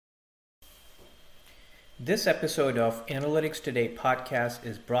This episode of Analytics Today podcast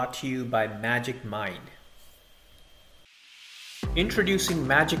is brought to you by Magic Mind. Introducing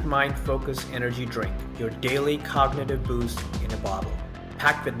Magic Mind Focus Energy Drink, your daily cognitive boost in a bottle.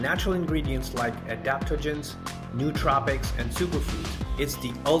 Packed with natural ingredients like adaptogens, nootropics, and superfoods, it's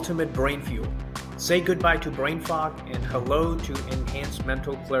the ultimate brain fuel. Say goodbye to brain fog and hello to enhanced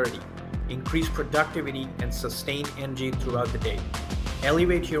mental clarity, increased productivity, and sustained energy throughout the day.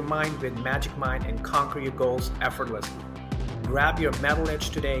 Elevate your mind with Magic Mind and conquer your goals effortlessly. Grab your metal edge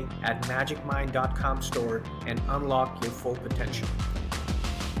today at magicmind.com store and unlock your full potential.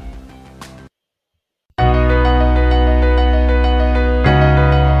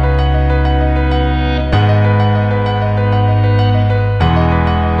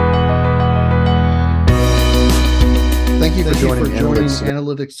 Thank you for joining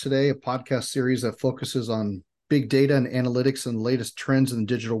Analytics Today, a podcast series that focuses on big data and analytics and the latest trends in the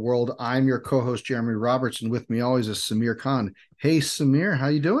digital world. I'm your co-host, Jeremy Roberts, and with me always is Samir Khan. Hey, Samir, how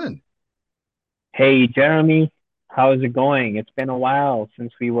you doing? Hey, Jeremy, how's it going? It's been a while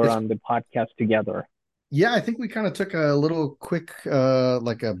since we were on the podcast together. Yeah, I think we kind of took a little quick,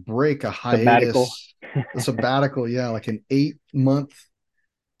 like a break, a Sabbatical. hiatus, a sabbatical. Yeah, like an 8-month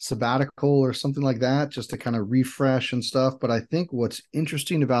sabbatical or something like that, just to kind of refresh and stuff. But I think what's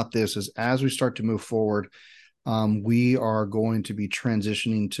interesting about this is as we start to move forward, we are going to be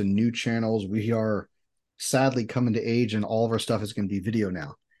transitioning to new channels. We are sadly coming to age, and all of our stuff is going to be video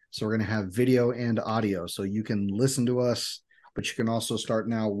now. So we're going to have video and audio. So you can listen to us, but you can also start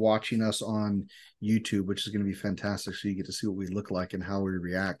now watching us on YouTube, which is going to be fantastic. So you get to see what we look like and how we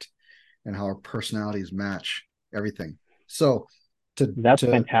react and how our personalities match everything. So that's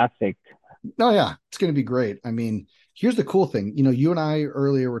fantastic. Oh, yeah, it's going to be great. I mean, here's the cool thing. You know, you and I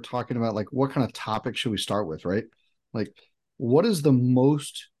earlier were talking about like what kind of topic should we start with, right? Like, what is the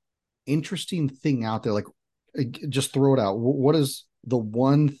most interesting thing out there? Like, just throw it out. What is the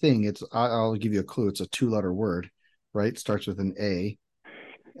one thing? I'll give you a clue. It's a 2-letter word, right? It starts with an A.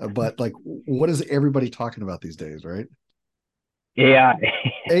 But like, what is everybody talking about these days, right? AI.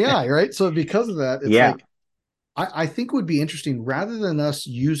 AI, right? So because of that, it's yeah. like, I think it would be interesting rather than us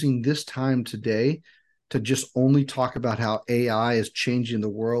using this time today to just only talk about how AI is changing the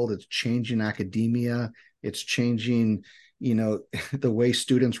world, it's changing academia, it's changing, the way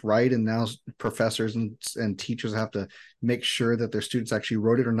students write, and now professors and teachers have to make sure that their students actually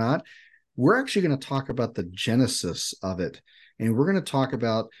wrote it or not. We're actually going to talk about the genesis of it. And we're going to talk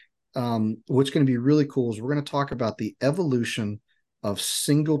about what's going to be really cool is we're going to talk about the evolution of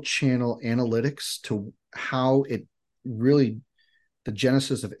single channel analytics to how it really the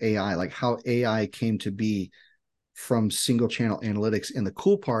genesis of AI, like how AI came to be from single channel analytics. And the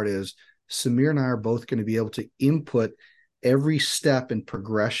cool part is Samir and I are both going to be able to input every step and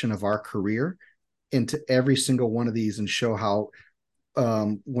progression of our career into every single one of these and show how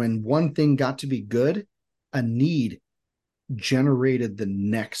when one thing got to be good, a need generated the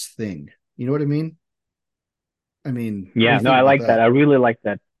next thing. You know what I mean? Yeah, no, I like that. I really like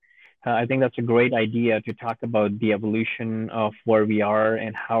that. I think that's a great idea to talk about the evolution of where we are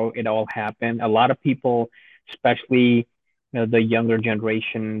and how it all happened. A lot of people, especially the younger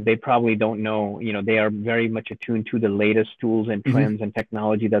generation, they probably don't know. They are very much attuned to the latest tools and trends and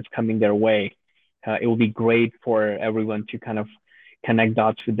technology that's coming their way. It will be great for everyone to kind of connect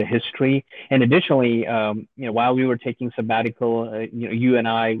dots with the history. And additionally, while we were taking sabbatical, you and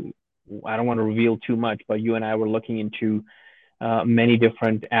I don't want to reveal too much, but you and I were looking into many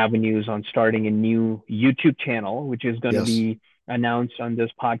different avenues on starting a new YouTube channel, which is going to be announced on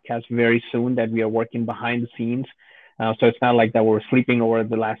this podcast very soon, that we are working behind the scenes. So it's not like that we're sleeping over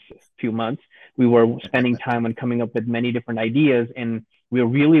the last few months. We were spending time on coming up with many different ideas, and we're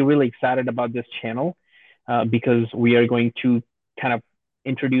really, really excited about this channel because we are going to kind of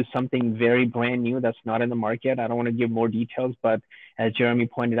introduce something very brand new that's not in the market. I don't want to give more details, but as Jeremy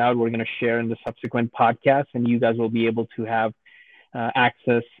pointed out, we're going to share in the subsequent podcast, and you guys will be able to have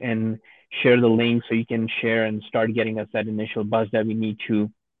access and share the link so you can share and start getting us that initial buzz that we need to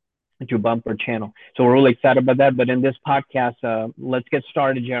bump our channel. So we're really excited about that. But in this podcast, let's get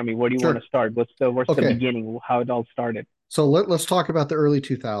started, Jeremy. Where do you want to start? What's the beginning, how it all started? So let's talk about the early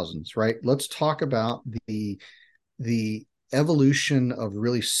 2000s, right? Let's talk about the evolution of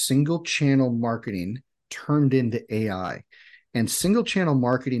really single channel marketing turned into AI. And single channel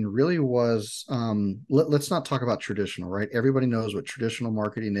marketing really was, let's not talk about traditional, right? Everybody knows what traditional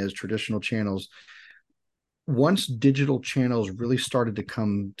marketing is, traditional channels. Once digital channels really started to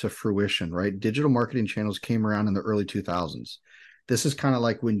come to fruition, right? Digital marketing channels came around in the early 2000s. This is kind of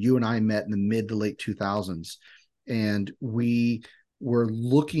like when you and I met in the mid to late 2000s. And we were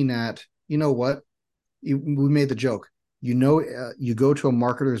looking at, you know what? we made the joke. You go to a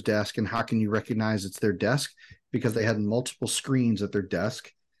marketer's desk, and how can you recognize it's their desk? Because they had multiple screens at their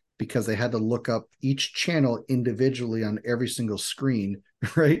desk, because they had to look up each channel individually on every single screen,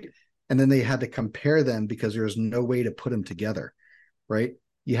 right? And then they had to compare them because there was no way to put them together, right?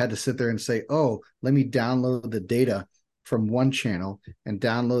 You had to sit there and say, oh, let me download the data from one channel and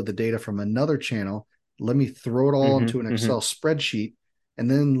download the data from another channel. Let me throw it all into an Excel spreadsheet, and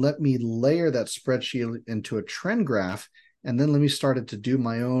then let me layer that spreadsheet into a trend graph. And then let me start to do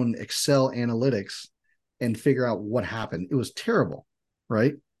my own Excel analytics and figure out what happened. It was terrible,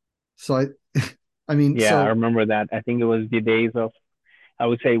 right? So I mean, yeah, I remember that. I think it was the days of, I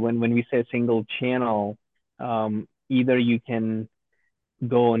would say when we say single channel, either you can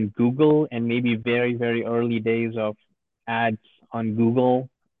go on Google and maybe very, very early days of ads on Google,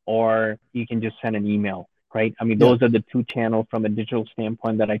 or you can just send an email, right? I mean, those are the two channels from a digital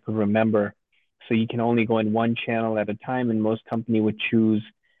standpoint that I could remember. So you can only go in one channel at a time, and most company would choose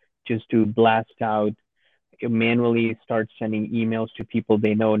just to blast out, manually start sending emails to people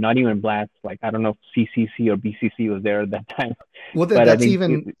they know, not even blast, like, I don't know if CCC or BCC was there at that time. Well, but that's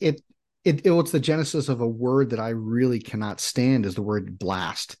even it's the genesis of a word that I really cannot stand, is the word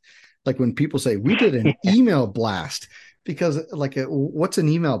blast. Like when people say we did an email blast, because like what's an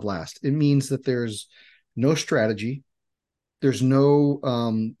email blast? It means that there's no strategy, there's no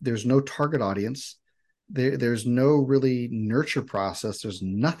target audience, there's no really nurture process, there's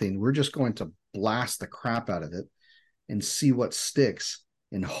nothing. We're just going to blast the crap out of it and see what sticks,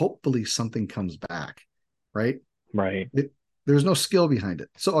 and hopefully something comes back, right? There's no skill behind it.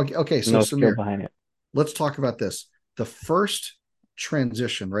 So okay, so no Samir, skill behind it. Let's talk about this. The first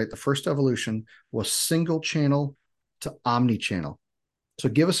transition, right? The first evolution was single channel to omni-channel. So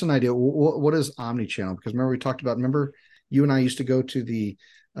give us an idea. What is omni-channel? Because remember you and I used to go to the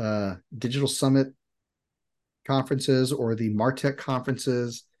Digital Summit conferences or the Martech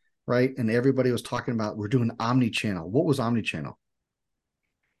conferences, right? And everybody was talking about, we're doing omni-channel. What was omni-channel?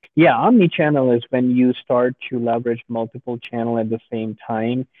 Yeah, omni-channel is when you start to leverage multiple channel at the same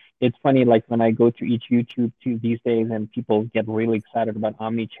time. It's funny, like when I go to each YouTube these days, and people get really excited about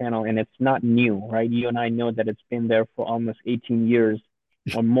omni-channel, and it's not new, right? You and I know that it's been there for almost 18 years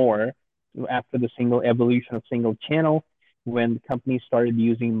or more after the single evolution of single channel, when companies started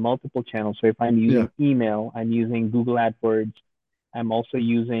using multiple channels. So if I'm using email, I'm using Google AdWords. I'm also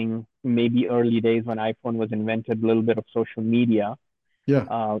using, maybe early days when iPhone was invented, a little bit of social media.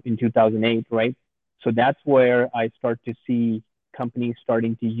 In 2008, right? So that's where I start to see companies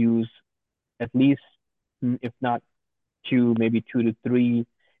starting to use at least, if not two, maybe 2 to 3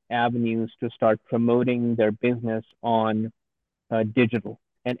 avenues to start promoting their business on digital.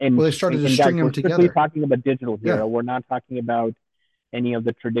 And well, they started to string them together. We're talking about digital here. We're not talking about any of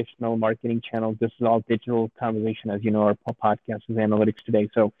the traditional marketing channels. This is all digital conversation, as you know. Our podcast is Analytics Today.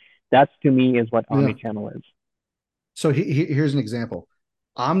 So that's, to me, is what omnichannel is. So here's an example.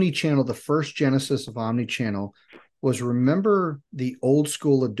 Omnichannel, the first genesis of omnichannel was, remember the old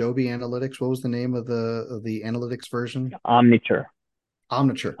school Adobe Analytics? What was the name of the analytics version? Omniture.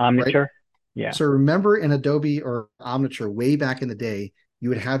 Right? Yeah. So remember in Adobe or Omniture, way back in the day, you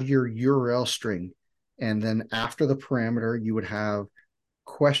would have your URL string, and then after the parameter, you would have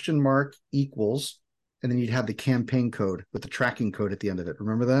question mark equals, and then you'd have the campaign code with the tracking code at the end of it.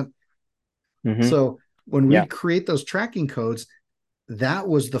 Remember that? Mm-hmm. So when we create those tracking codes, that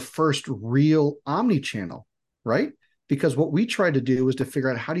was the first real omni-channel, right? Because what we tried to do was to figure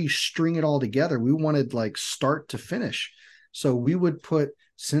out, how do you string it all together? We wanted like start to finish. So we would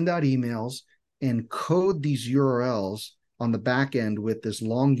send out emails and code these URLs on the back end with this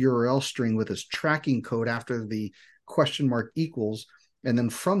long URL string with this tracking code after the question mark equals. And then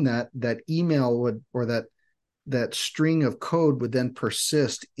from that email would, or that string of code would then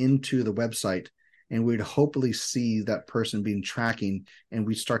persist into the website, and we'd hopefully see that person being tracking, and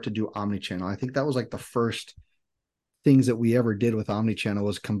we'd start to do omnichannel. I think that was like the first things that we ever did with omnichannel,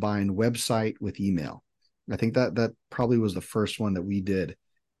 was combine website with email. I think that probably was the first one that we did.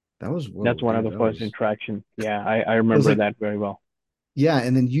 That's one of the first interactions. Yeah, I remember that very well. Yeah,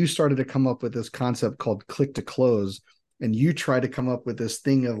 and then you started to come up with this concept called click to close, and you tried to come up with this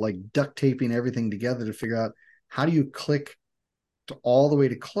thing of like duct taping everything together to figure out, how do you click to all the way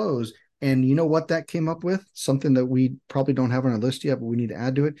to close? And you know what that came up with? Something that we probably don't have on our list yet, but we need to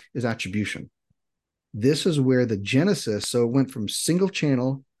add to it, is attribution. This is where the genesis, so it went from single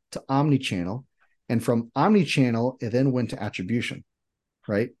channel to omni-channel, and from omni-channel, it then went to attribution,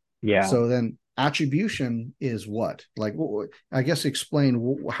 right? Yeah. So then attribution is what? Like, I guess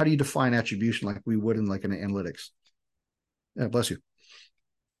explain, how do you define attribution like we would in like an analytics? Bless you.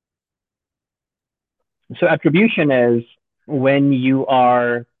 So attribution is when you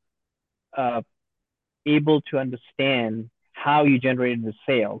are uh, able to understand how you generated the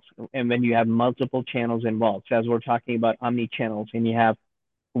sales and when you have multiple channels involved. So as we're talking about omni-channels and you have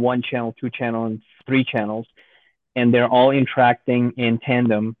one channel, two channel, and three channels, and they're all interacting in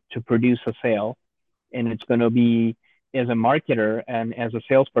tandem to produce a sale. And it's going to be, as a marketer and as a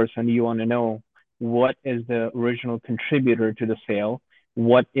salesperson, you want to know what is the original contributor to the sale,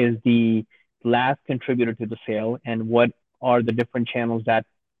 what is the last contributor to the sale, and what are the different channels that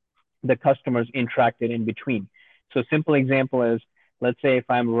the customers interacted in between. So a simple example is, let's say if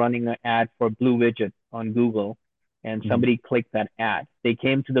I'm running an ad for Blue Widget on Google and somebody clicked that ad, they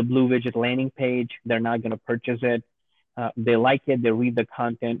came to the Blue Widget landing page, they're not going to purchase it. They like it, they read the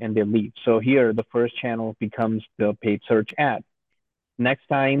content, and they leave. So here, the first channel becomes the paid search ad. Next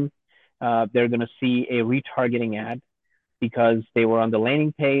time, they're going to see a retargeting ad because they were on the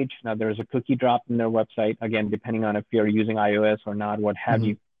landing page. Now there's a cookie drop in their website. Again, depending on if you're using iOS or not, what have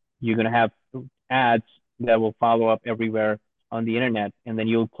you, you're going to have ads that will follow up everywhere on the internet, and then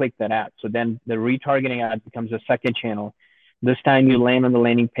you'll click that ad. So then the retargeting ad becomes a second channel. This time you land on the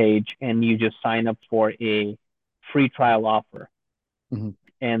landing page and you just sign up for a free trial offer.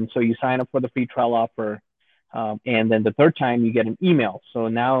 And so you sign up for the free trial offer. And then the third time you get an email. So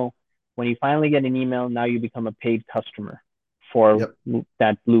now when you finally get an email, now you become a paid customer for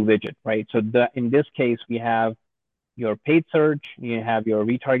that Blue Widget, right? So in this case, we have your paid search, you have your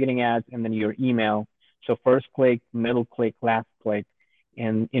retargeting ads, and then your email. So first click, middle click, last click.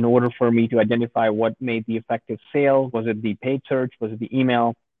 And in order for me to identify what made the effective sale, was it the paid search, was it the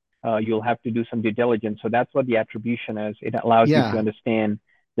email? You'll have to do some due diligence. So that's what the attribution is. It allows you to understand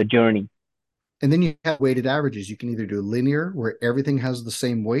the journey. And then you have weighted averages. You can either do linear, where everything has the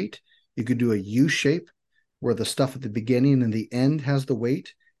same weight. You could do a U shape, where the stuff at the beginning and the end has the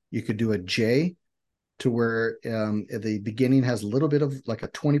weight. You could do a J, to where the beginning has a little bit of like a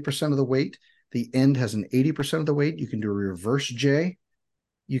 20% of the weight. The end has an 80% of the weight. You can do a reverse J.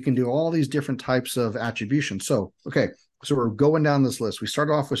 You can do all these different types of attribution. So, okay, so we're going down this list. We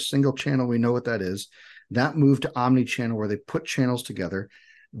started off with single channel. We know what that is. That moved to omni-channel, where they put channels together.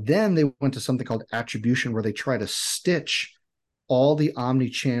 Then they went to something called attribution, where they try to stitch all the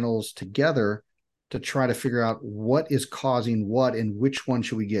omni-channels together to try to figure out what is causing what and which one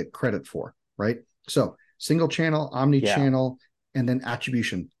should we get credit for, right? So single channel, omni-channel, and then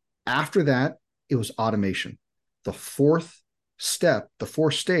attribution. After that, it was automation. The fourth step, the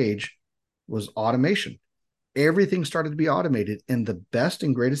fourth stage, was automation. Everything started to be automated. And the best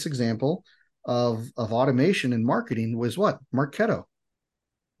and greatest example of automation in marketing was what? Marketo.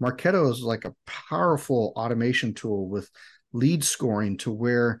 Marketo is like a powerful automation tool with lead scoring, to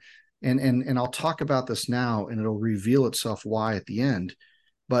where, and I'll talk about this now and it'll reveal itself why at the end.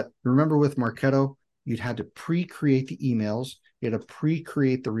 But remember, with Marketo, you'd had to pre-create the emails, you had to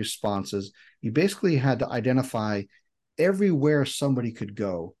pre-create the responses. You basically had to identify everywhere somebody could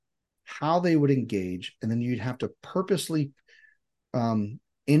go, how they would engage, and then you'd have to purposely in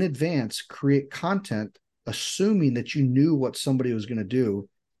advance create content, assuming that you knew what somebody was going to do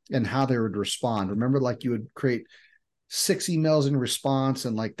and how they would respond. Remember, like you would create 6 emails in response,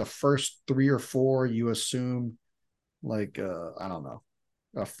 and like the first 3 or 4 you assume like I don't know,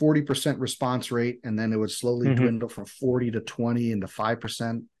 a 40% response rate, and then it would slowly dwindle from 40 to 20 into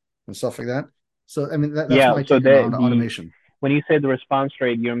 5% and stuff like that. So I mean, that's my take on automation. When you say the response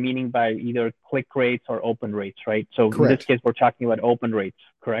rate, you're meaning by either click rates or open rates, right? So in this case, we're talking about open rates,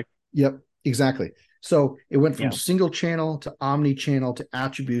 correct? Yep, exactly. So it went from single channel to omni-channel to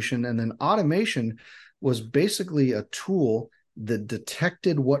attribution, and then automation was basically a tool that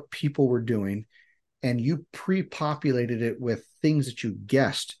detected what people were doing, and you pre-populated it with things that you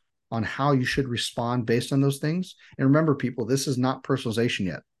guessed on how you should respond based on those things. And remember, people, this is not personalization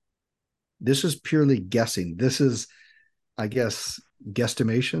yet. This is purely guessing. This is, I guess,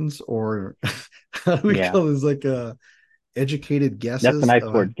 guesstimations, or how do we call this, like educated guesses? That's a nice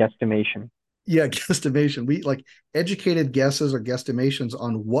word, guesstimation. Yeah, guesstimation. We like educated guesses or guesstimations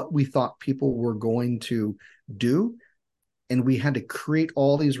on what we thought people were going to do. And we had to create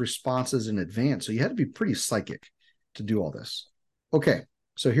all these responses in advance. So you had to be pretty psychic to do all this. Okay,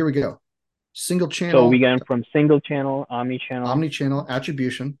 so here we go. Single channel. So we got from single channel, omni-channel. Omni-channel,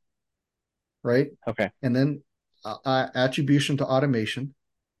 attribution, right? Okay. And then attribution to automation.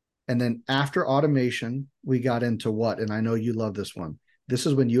 And then after automation, we got into what? And I know you love this one. This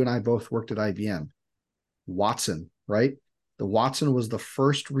is when you and I both worked at IBM. Watson, right? The Watson was the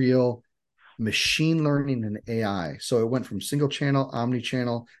first real machine learning and AI. So it went from single channel,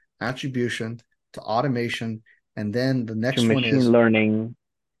 omni-channel, attribution to automation. And then the next one is machine learning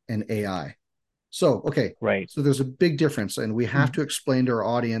and AI. So, okay. Right. So there's a big difference, and we have to explain to our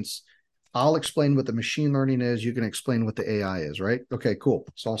audience. I'll explain what the machine learning is. You can explain what the AI is, right? Okay, cool.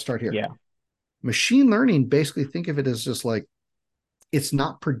 So I'll start here. Yeah. Machine learning, basically think of it as just like, it's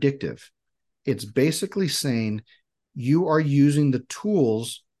not predictive. It's basically saying you are using the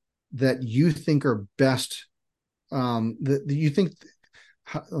tools that you think are best. That you think,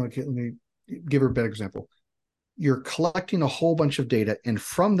 okay, let me give her a better example. You're collecting a whole bunch of data, and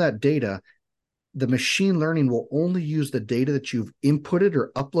from that data, the machine learning will only use the data that you've inputted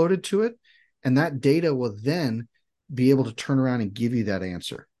or uploaded to it. And that data will then be able to turn around and give you that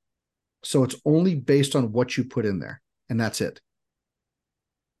answer. So it's only based on what you put in there, and that's it.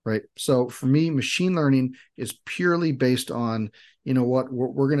 Right. So for me, machine learning is purely based on, what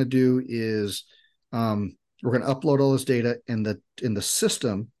we're going to do is we're going to upload all this data, and in the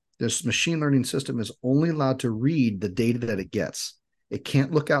system, this machine learning system is only allowed to read the data that it gets. It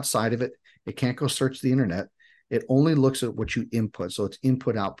can't look outside of it. It can't go search the internet. It only looks at what you input. So it's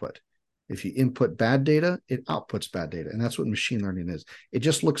input output. If you input bad data, it outputs bad data. And that's what machine learning is. It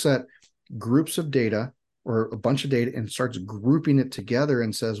just looks at groups of data or a bunch of data and starts grouping it together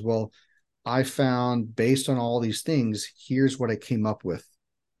and says, well, I found, based on all these things, here's what I came up with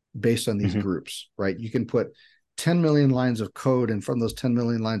based on these groups, right? You can put 10 million lines of code, and from those 10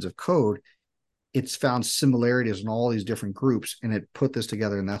 million lines of code, it's found similarities in all these different groups, and it put this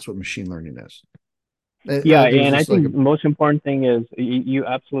together, and that's what machine learning is. Yeah, and I think the most important thing is, you're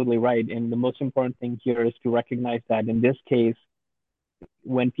absolutely right. And the most important thing here is to recognize that in this case,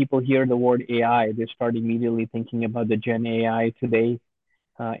 when people hear the word AI, they start immediately thinking about the Gen AI today,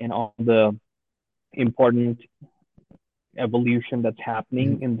 and all the important evolution that's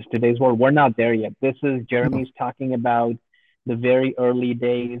happening in today's world. We're not there yet. This is Jeremy's talking about the very early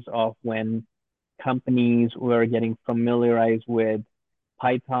days of when companies were getting familiarized with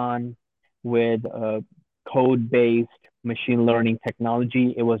Python, with code-based machine learning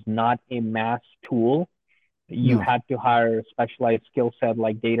technology. It was not a mass tool. You had to hire a specialized skill set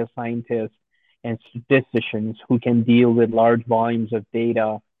like data scientists and statisticians who can deal with large volumes of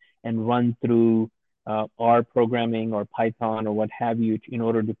data and run through R programming or Python or what have you in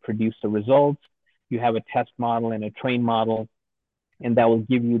order to produce the results. You have a test model and a train model, and that will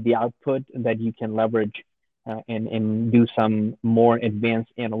give you the output that you can leverage and do some more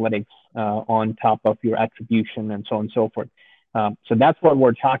advanced analytics on top of your attribution and so on and so forth. So that's what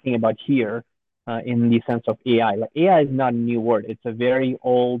we're talking about here in the sense of AI. Like, AI is not a new word. It's a very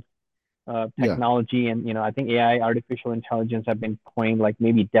old technology. And, I think AI, artificial intelligence, have been coined like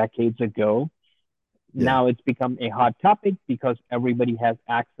maybe decades ago. Now it's become a hot topic because everybody has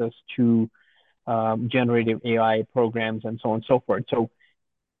access to generative AI programs and so on and so forth. So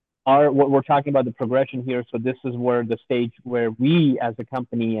what we're talking about, the progression here. So this is where the stage where we as a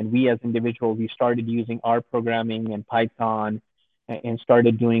company and we as individuals, we started using R programming and Python and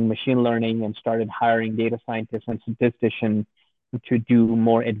started doing machine learning and started hiring data scientists and statisticians to do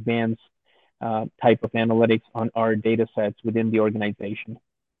more advanced type of analytics on our data sets within the organization.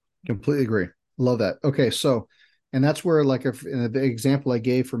 Completely agree. Love that. Okay. So, and that's where, like, if in the example I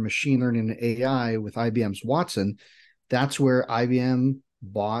gave for machine learning and AI with IBM's Watson, that's where IBM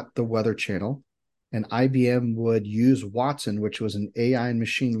bought the Weather Channel, and IBM would use Watson, which was an AI and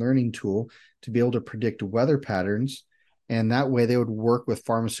machine learning tool, to be able to predict weather patterns. And that way they would work with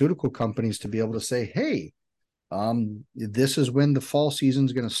pharmaceutical companies to be able to say, hey, this is when the fall season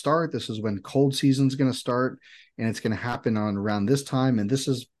is going to start. This is when cold season is going to start, and it's going to happen on around this time. And this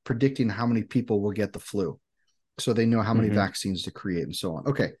is predicting how many people will get the flu. So they know how many vaccines to create and so on.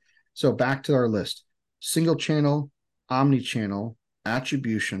 Okay. So back to our list: single channel, omni-channel,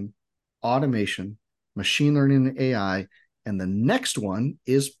 attribution, automation, machine learning and AI. And the next one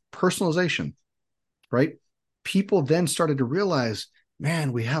is personalization, right? People then started to realize,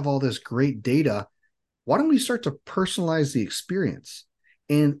 man, we have all this great data. Why don't we start to personalize the experience?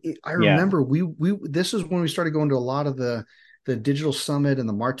 And I remember we this is when we started going to a lot of the digital summit and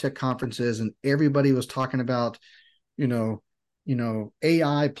the MarTech conferences, and everybody was talking about,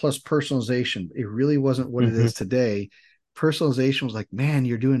 AI plus personalization. It really wasn't what it is today. Personalization was like, man,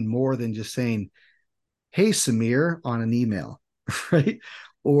 you're doing more than just saying, hey, Samir, on an email, right?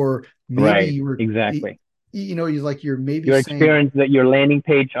 Or maybe you were exactly. You're maybe your saying, experience that your landing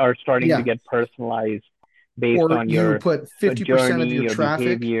page are starting to get personalized based on your put 50% of your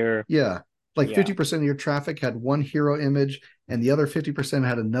traffic. Behavior. Like 50% of your traffic had one hero image and the other 50%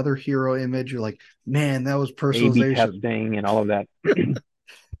 had another hero image. You're like, man, that was personalization. A/B testing and all of that.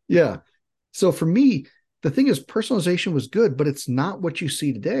 Yeah. So for me, the thing is, personalization was good, but it's not what you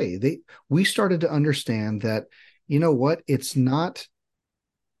see today. We started to understand that, it's not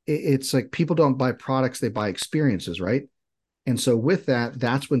it's like people don't buy products, they buy experiences, right? And so with that,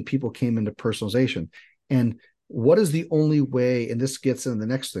 that's when people came into personalization. And what is the only way, and this gets into the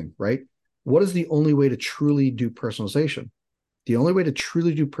next thing, right? What is the only way to truly do personalization? The only way to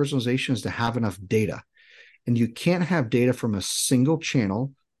truly do personalization is to have enough data. And you can't have data from a single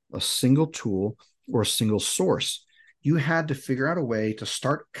channel, a single tool, or a single source. You had to figure out a way to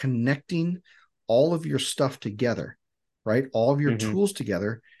start connecting all of your stuff together, right? All of your tools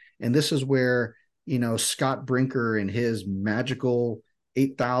together. And this is where, Scott Brinker and his magical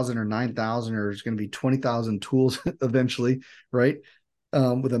 8,000 or 9,000, or it's going to be 20,000 tools eventually, right?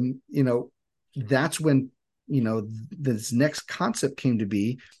 With them, that's when, this next concept came to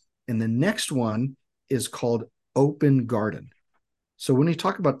be. And the next one is called open garden. So when you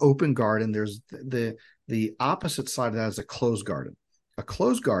talk about open garden, there's the opposite side of that is a closed garden. A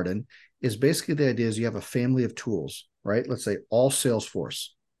closed garden is basically the idea is you have a family of tools, right? Let's say all Salesforce,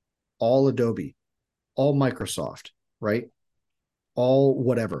 all Adobe, all Microsoft, right? All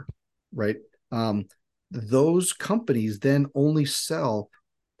whatever, right? Those companies then only sell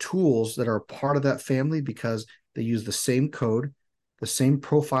tools that are part of that family because they use the same code, the same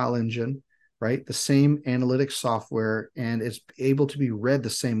profile engine, right? The same analytics software, and it's able to be read the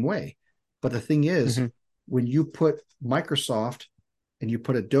same way. But the thing is, when you put Microsoft and you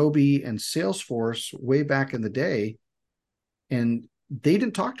put Adobe and Salesforce way back in the day, and they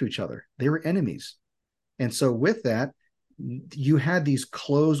didn't talk to each other, they were enemies. And so with that, you had these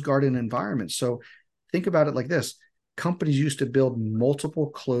closed garden environments. So think about it like this. Companies used to build multiple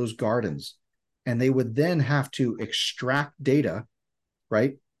closed gardens, and they would then have to extract data,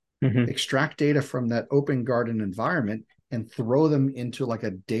 right? Extract data from that open garden environment and throw them into like a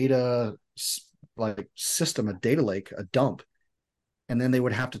data like system, a data lake, a dump. And then they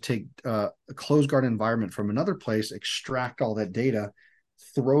would have to take a closed garden environment from another place, extract all that data,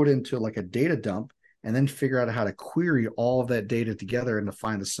 throw it into like a data dump, and then figure out how to query all of that data together and to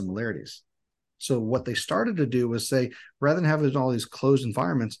find the similarities. So what they started to do was say, rather than having all these closed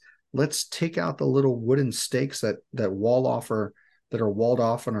environments, let's take out the little wooden stakes that wall off or that are walled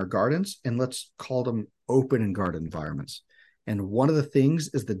off in our gardens, and let's call them open and garden environments. And one of the things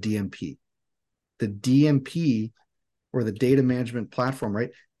is the DMP. The DMP, or the data management platform,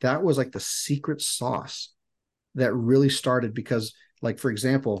 right? That was like the secret sauce that really started because, like, for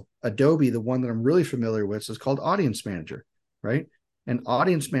example, Adobe, the one that I'm really familiar with, is called Audience Manager, right? And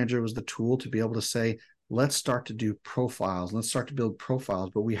Audience Manager was the tool to be able to say, let's start to do profiles, let's start to build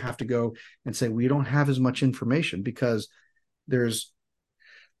profiles, but we have to go and say, we don't have as much information because there's,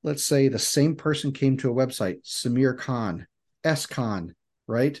 let's say the same person came to a website, Samir Khan, S Khan,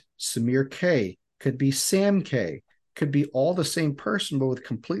 right? Samir K, could be Sam K, could be all the same person, but with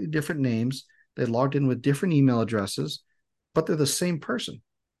completely different names. They logged in with different email addresses, but they're the same person.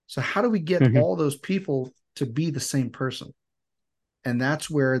 So how do we get all those people to be the same person? And that's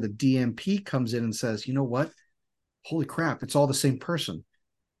where the DMP comes in and says, you know what? Holy crap, it's all the same person.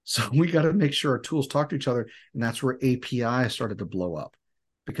 So we got to make sure our tools talk to each other. And that's where APIs started to blow up,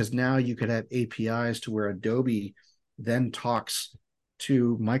 because now you could have APIs to where Adobe then talks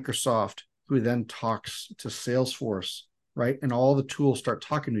to Microsoft, who then talks to Salesforce, right? And all the tools start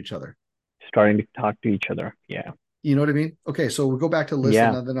talking to each other. Starting to talk to each other. Yeah. You know what I mean? Okay, so we'll go back to the list,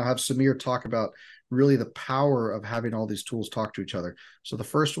 and then I'll have Samir talk about really the power of having all these tools talk to each other. So the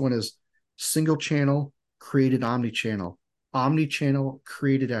first one is single channel created omnichannel. Omnichannel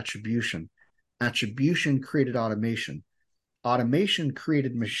created attribution. Attribution created automation. Automation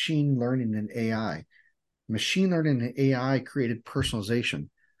created machine learning and AI. Machine learning and AI created personalization.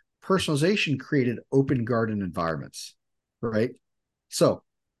 Personalization created open garden environments, right? So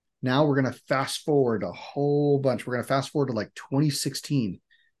now we're going to fast forward a whole bunch. We're going to fast forward to like 2016.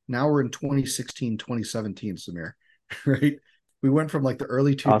 Now we're in 2016, 2017, Samir, right? We went from like the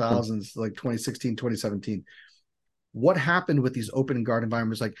early 2000s, like 2016, 2017. What happened with these open and garden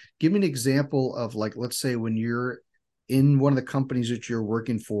environments? Like, give me an example of, like, let's say when you're in one of the companies that you're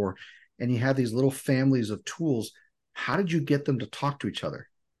working for and you have these little families of tools, how did you get them to talk to each other?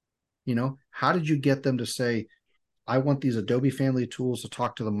 You know, how did you get them to say, I want these Adobe family of tools to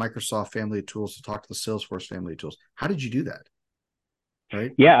talk to the Microsoft family of tools, to talk to the Salesforce family of tools? How did you do that?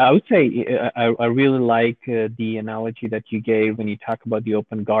 Right? Yeah, I would say I really like the analogy that you gave when you talk about the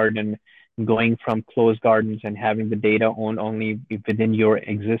open garden, going from closed gardens and having the data owned only within your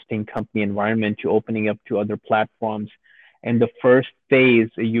existing company environment to opening up to other platforms. And the first phase,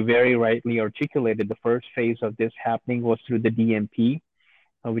 you very rightly articulated, the first phase of this happening was through the DMP,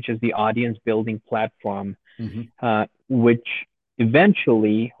 which is the audience building platform, which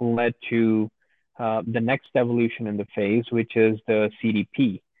eventually led to the next evolution in the phase, which is the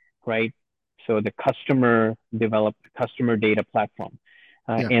CDP. right? So the customer developed customer data platform.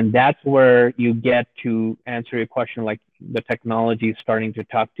 Yeah. And that's where you get to answer your question, like the technology is starting to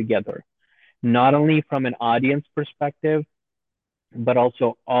talk together, not only from an audience perspective, but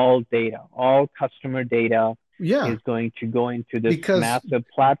also all data, all customer data Yeah. is going to go into this Because massive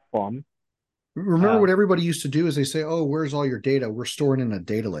platform. remember what everybody used to do is they say, oh, where's all your data? We're storing in a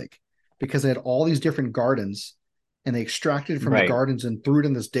data lake, because they had all these different gardens and they extracted it from the Right. gardens and threw it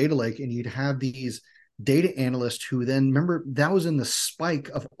in this data lake. And you'd have these data analysts who then, remember, that was in the spike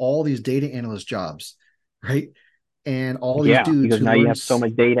of all these data analyst jobs, right? And all these Yeah, dudes because who now you learned, have so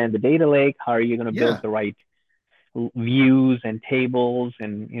much data in the data lake. How are you going to build yeah. the right views and tables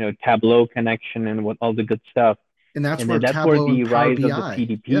and Tableau connection and what all the good stuff? And that's And where then that's where Tableau and the Power rise of the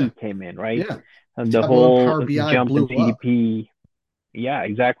BI, yeah, CDP came in, right? yeah, And the Tableau and whole Power BI jump in blew up. CDP. Yeah,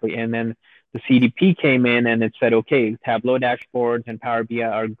 exactly. And then the CDP came in and it said, okay, Tableau dashboards and Power BI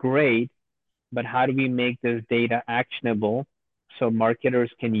are great, but how do we make this data actionable so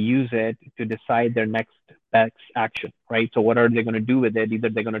marketers can use it to decide their next best action, right? So what are they going to do with it? Either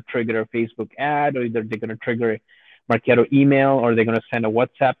they're going to trigger a Facebook ad, or either they're going to trigger a Marketo email, or they're going to send a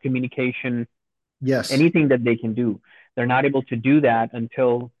WhatsApp communication. Yes. Anything that they can do. They're not able to do that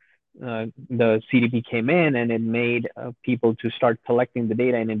until the CDP came in, and it made people to start collecting the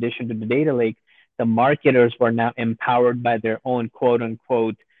data. In addition to the data lake, the marketers were now empowered by their own quote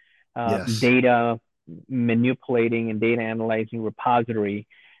unquote Yes. data manipulating and data analyzing repository,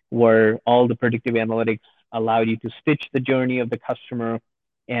 where all the predictive analytics allowed you to stitch the journey of the customer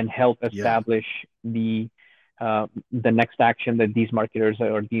and help Yeah. establish the next action that these marketers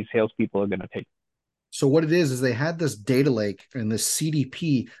or these salespeople are going to take. So what it is they had this data lake and this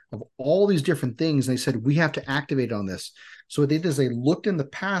CDP of all these different things, and they said we have to activate on this. So what they did is they looked in the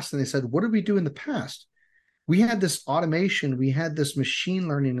past and they said, what did we do in the past? We had this automation, we had this machine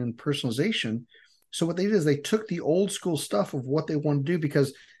learning and personalization. So what they did is they took the old school stuff of what they want to do,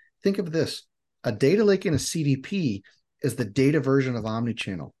 because think of this: a data lake and a CDP is the data version of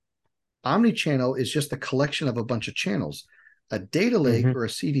omnichannel. Omnichannel is just a collection of a bunch of channels. A data lake or a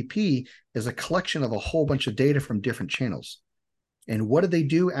CDP is a collection of a whole bunch of data from different channels. And what did they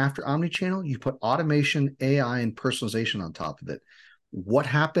do after omnichannel? You put automation, AI, and personalization on top of it. What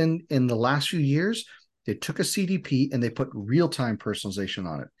happened in the last few years? They took a CDP and they put real-time personalization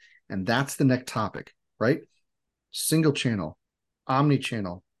on it. And that's the next topic, right? Single channel,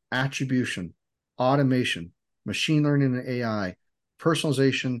 omnichannel, attribution, automation, machine learning and AI,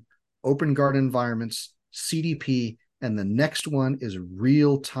 personalization, open garden environments, CDP, and the next one is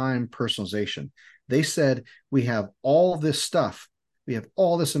real-time personalization. They said, we have all this stuff. We have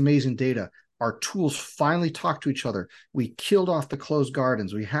all this amazing data. Our tools finally talk to each other. We killed off the closed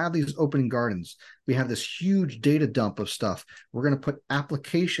gardens. We have these open gardens. We have this huge data dump of stuff. We're going to put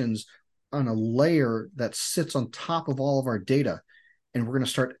applications on a layer that sits on top of all of our data. And we're going to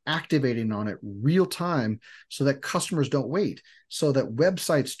start activating on it real time so that customers don't wait, so that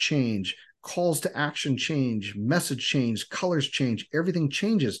websites change, calls to action change, message change, colors change, everything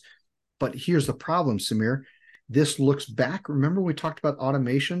changes. But here's the problem, Samir. This looks back. Remember we talked about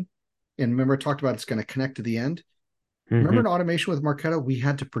automation? And remember I talked about it's going to connect to the end? Remember in automation with Marketo, we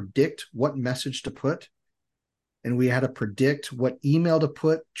had to predict what message to put, and we had to predict what email to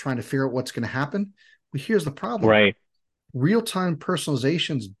put, trying to figure out what's going to happen. Well, here's the problem. Right. Real-time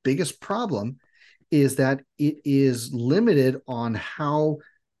personalization's biggest problem is that it is limited on how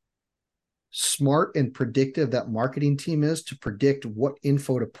smart and predictive that marketing team is to predict what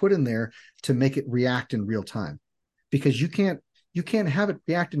info to put in there to make it react in real time. Because you can't have it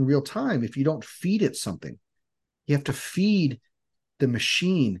react in real time if you don't feed it something. You have to feed the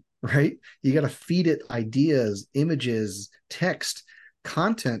machine, right? You got to feed it ideas, images, text,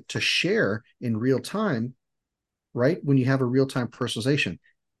 content to share in real time, right? When you have a real-time personalization.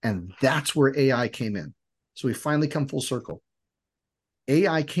 And that's where AI came in. So we finally come full circle.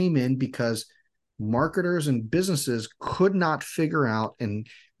 AI came in because marketers and businesses could not figure out, and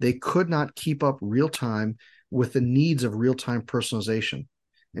they could not keep up real time with the needs of real-time personalization.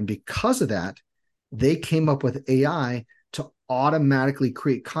 And because of that, they came up with AI to automatically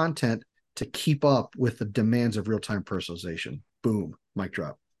create content to keep up with the demands of real-time personalization. Boom, mic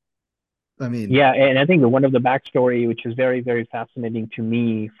drop. I mean, yeah, and I think one of the backstory, which is very, very fascinating to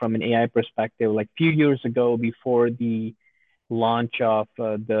me from an AI perspective, like a few years ago, before the launch of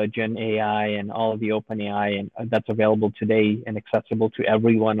the Gen AI and all of the open AI, and that's available today and accessible to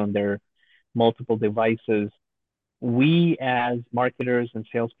everyone on their multiple devices, we as marketers and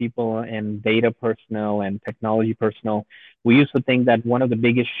salespeople and data personnel and technology personnel, we used to think that one of the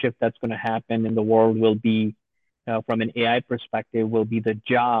biggest shifts that's going to happen in the world will be from an AI perspective will be the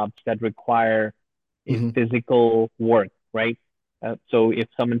jobs that require a Mm-hmm. physical work, right? So if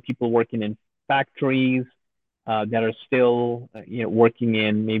people working in factories that are still, working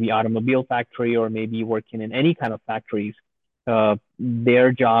in maybe automobile factory or maybe working in any kind of factories,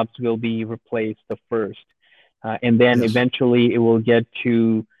 their jobs will be replaced the first. And then Yes. eventually it will get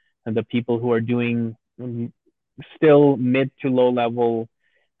to the people who are doing still mid to low level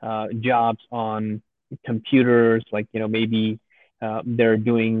jobs on computers, like, maybe they're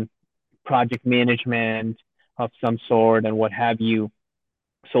doing project management of some sort and what have you.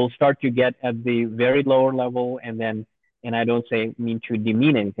 So we'll start to get at the very lower level, and I don't mean to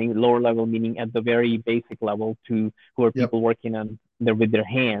demean anything, lower level meaning at the very basic level, to who are Yep. people working with their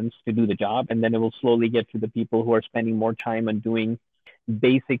hands to do the job. And then it will slowly get to the people who are spending more time on doing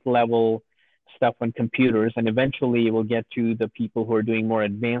basic level stuff on computers. And eventually it will get to the people who are doing more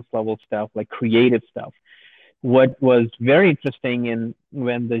advanced level stuff, like creative stuff. What was very interesting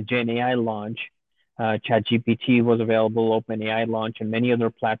when the Gen AI launch, ChatGPT was available, OpenAI launch, and many other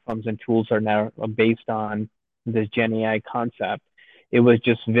platforms and tools are now based on this Gen AI concept. It was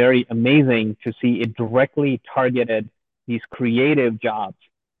just very amazing to see it directly targeted these creative jobs,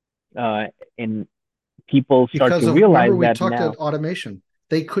 and people start Because to of, remember, realize we that talked now. about automation.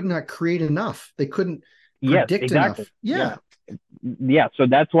 They could not create enough. They couldn't Yes, predict exactly. enough. Yeah. Yeah, so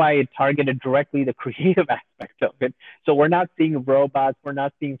that's why it targeted directly the creative aspect of it. So we're not seeing robots, we're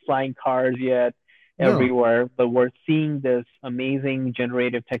not seeing flying cars yet No. everywhere, but we're seeing this amazing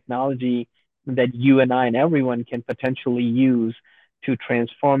generative technology that you and I and everyone can potentially use to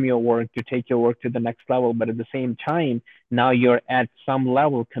transform your work, to take your work to the next level. But at the same time, now you're at some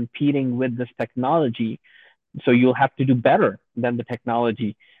level competing with this technology, so you'll have to do better than the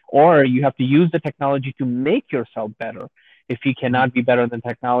technology, or you have to use the technology to make yourself better. If you cannot be better than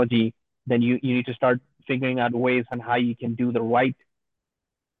technology, then you need to start figuring out ways on how you can do the right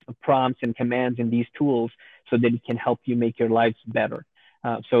prompts and commands in these tools so that it can help you make your lives better.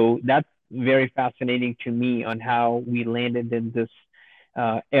 So that's very fascinating to me on how we landed in this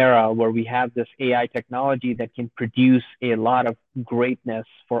era where we have this AI technology that can produce a lot of greatness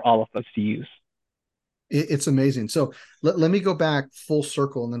for all of us to use. It's amazing. So let me go back full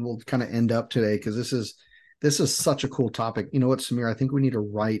circle, and then we'll kind of end up today, because this is such a cool topic. You know what, Samir? I think we need to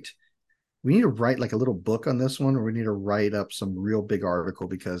write like a little book on this one, or we need to write up some real big article,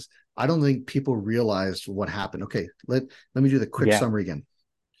 because I don't think people realized what happened. Okay, let me do the quick Yeah. summary again.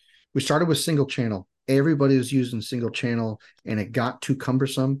 We started with single channel. Everybody was using single channel, and it got too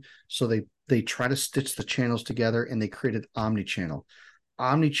cumbersome. So they try to stitch the channels together, and they created omni-channel.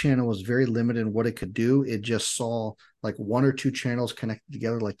 Omni-channel was very limited in what it could do. It just saw like one or two channels connected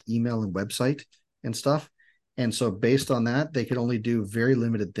together, like email and website and stuff. And so based on that, they could only do very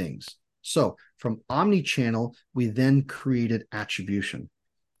limited things. So from omni-channel, we then created attribution.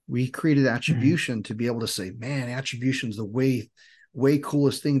 We created attribution to be able to say, man, attribution is the way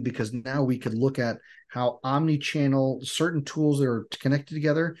coolest thing, because now we could look at how omni-channel, certain tools that are connected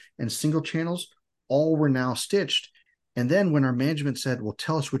together, and single channels all were now stitched. And then when our management said, well,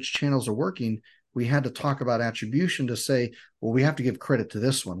 tell us which channels are working, we had to talk about attribution to say, well, we have to give credit to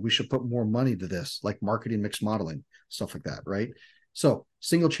this one. We should put more money to this, like marketing mix modeling, stuff like that, right? So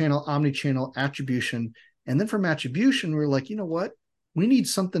single channel, omni-channel, attribution. And then from attribution, we're like, you know what? We need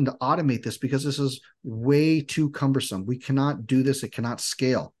something to automate this, because this is way too cumbersome. We cannot do this. It cannot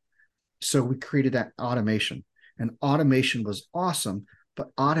scale. So we created that automation, and automation was awesome,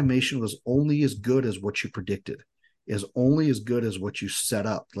 but automation was only as good as what you predicted, is only as good as what you set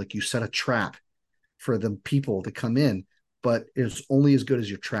up. Like you set a trap for the people to come in, but it's only as good as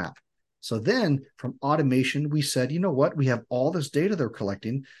your trap. So then from automation, we said, you know what? We have all this data they're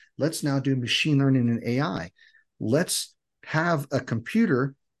collecting. Let's now do machine learning and AI. Let's have a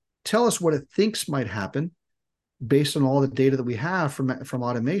computer tell us what it thinks might happen based on all the data that we have from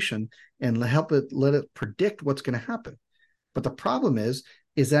automation, and let it predict what's going to happen. But the problem is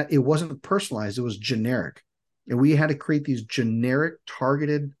that it wasn't personalized. It was generic. And we had to create these generic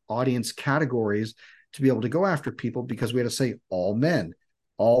targeted audience categories to be able to go after people, because we had to say all men,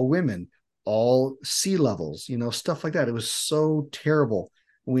 all women, all C-levels, stuff like that. It was so terrible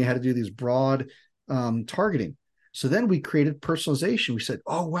when we had to do these broad targeting. So then we created personalization. We said,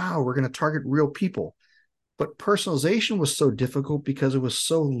 oh, wow, we're going to target real people. But personalization was so difficult because it was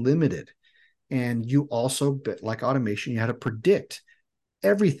so limited. And you also, like automation, you had to predict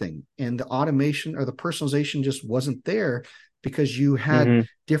everything. And the automation or the personalization just wasn't there, because you had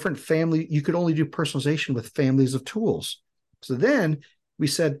different family. You could only do personalization with families of tools. So then we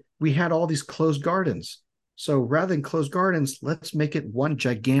said we had all these closed gardens. So rather than closed gardens, let's make it one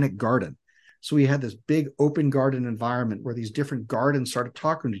gigantic garden. So we had this big open garden environment where these different gardens started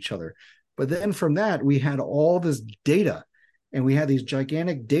talking to each other. But then from that, we had all this data, and we had these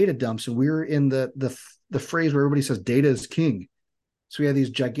gigantic data dumps, and we were in the phrase where everybody says data is king. So we had these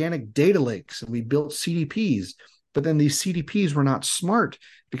gigantic data lakes, and we built CDPs. But then these CDPs were not smart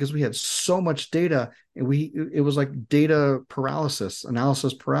because we had so much data, and it was like data paralysis,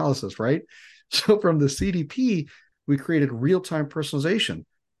 analysis paralysis, right? So from the CDP, we created real-time personalization.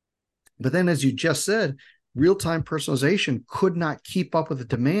 But then, as you just said, real-time personalization could not keep up with the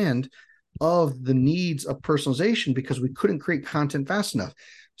demand of the needs of personalization because we couldn't create content fast enough.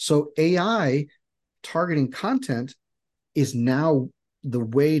 So AI targeting content is now the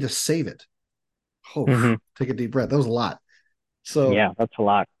way to save it. Oh, take a deep breath. That was a lot. So yeah, that's a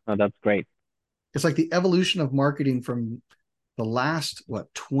lot. Oh, that's great. It's like the evolution of marketing from the last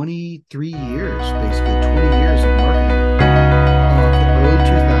 23 years, basically 20 years of marketing of the early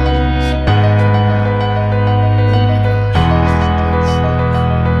 2000s.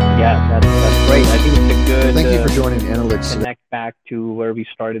 Yeah, that's great. I think it's a good. Thank you for joining Analytics. Connect back to where we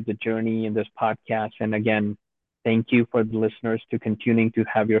started the journey in this podcast, and again, thank you for the listeners to continuing to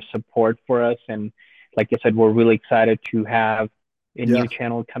have your support for us. And like I said, we're really excited to have a new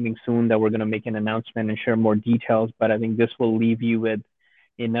channel coming soon that we're going to make an announcement and share more details. But I think this will leave you with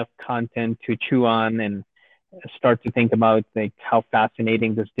enough content to chew on and start to think about like how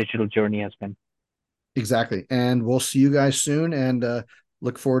fascinating this digital journey has been. Exactly. And we'll see you guys soon, and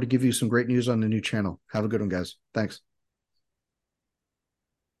look forward to give you some great news on the new channel. Have a good one, guys. Thanks.